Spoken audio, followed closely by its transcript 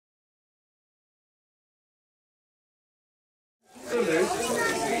Oh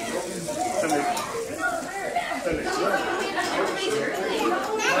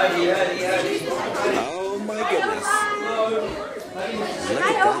my goodness. Look at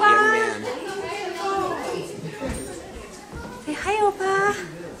that young man. Say hi, Opa.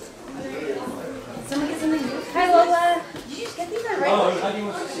 Someone get something. Hi, Lola. Did you just get these already? Oh, how do you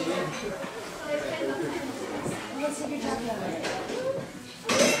want to see it? Let's take your jacket out.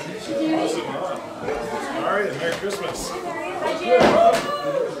 Awesome, huh? All right, Merry Christmas.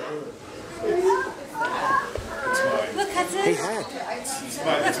 Look, Hudson. Hey, Hud.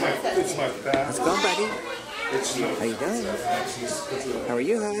 It's my back. How's it going, buddy? How you doing? How are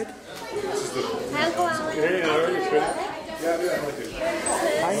you, Hud? Hi, Uncle Alan. Hey, how are you? Yeah, I like it.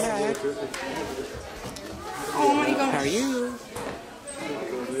 Hi, Hud. Oh, what are you going? How are you?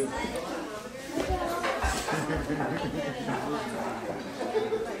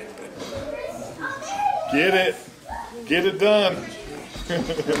 Get it. Get it done.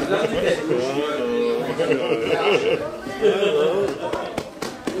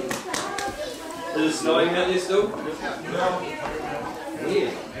 Is it snowing at least though? No.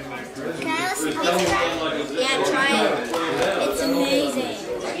 Yeah. Can I have some pizza? Yeah, try it. It's amazing.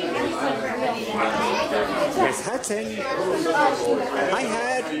 There's Hudson. Hi,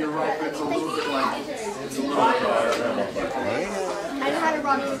 Hud. I know how to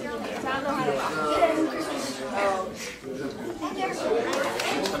rock it. I don't know how to rock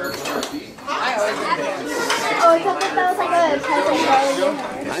Oh, I thought that was like a cousin brother.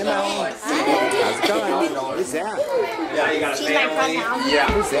 Hi, Mel. How's it going? Who's that? Yeah, you got a She's my friend now.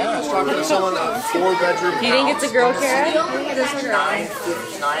 Yeah. Who's that? Talking to someone, 4-bedroom. Do you think it's a girl, Kara? This is girl.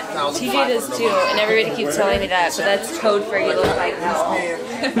 TJ does too, and everybody keeps telling me that, but that's code for you look like hell.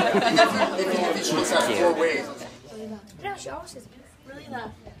 If she looks at 4 ways. No, she always says really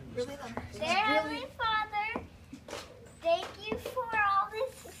loud. Really loud. Dear Heavenly Father, thank you for all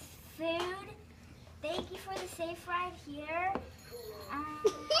this food. Thank you for the safe ride here.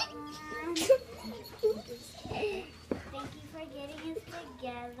 Thank you for getting us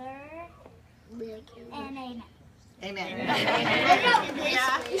together. And amen. Amen. I don't know.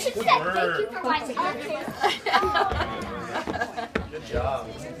 You should say thank you for my autism. Good job.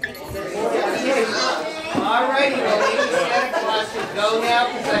 Alrighty, well, ladies, Santa Claus should go now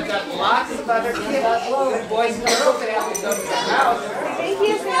because I've got lots of other kids, boys and girls that have to go to the house. Thank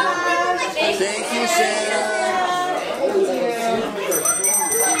you, Santa. Thank you, Santa.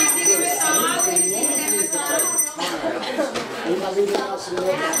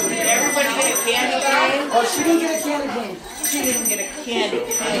 Did everybody get a candy cane? Oh, she didn't get a candy cane. She didn't get a candy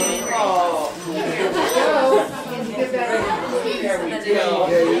cane. Oh, here we go. Get that there we go.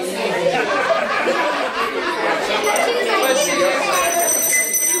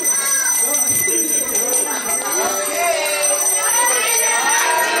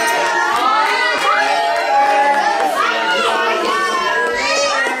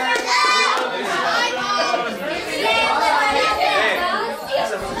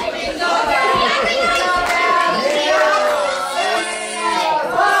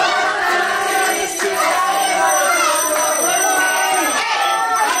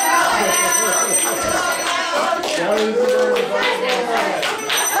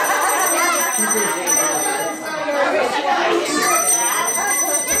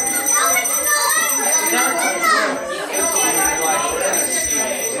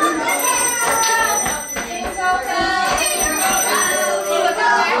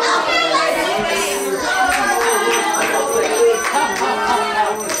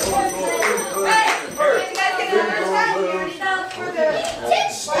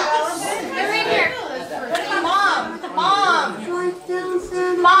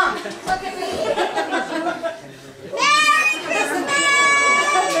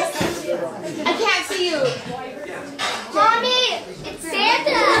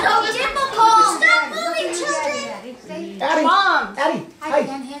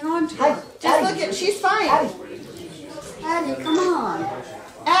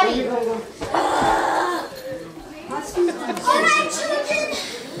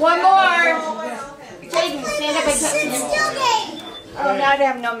 One more. Jaden, stand up and touch him. Oh, now I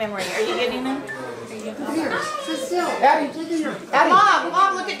have no memory. Are you getting them? Here, sit still. Addie,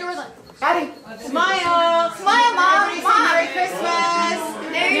 Mom, look at Dorland. Addie, come on.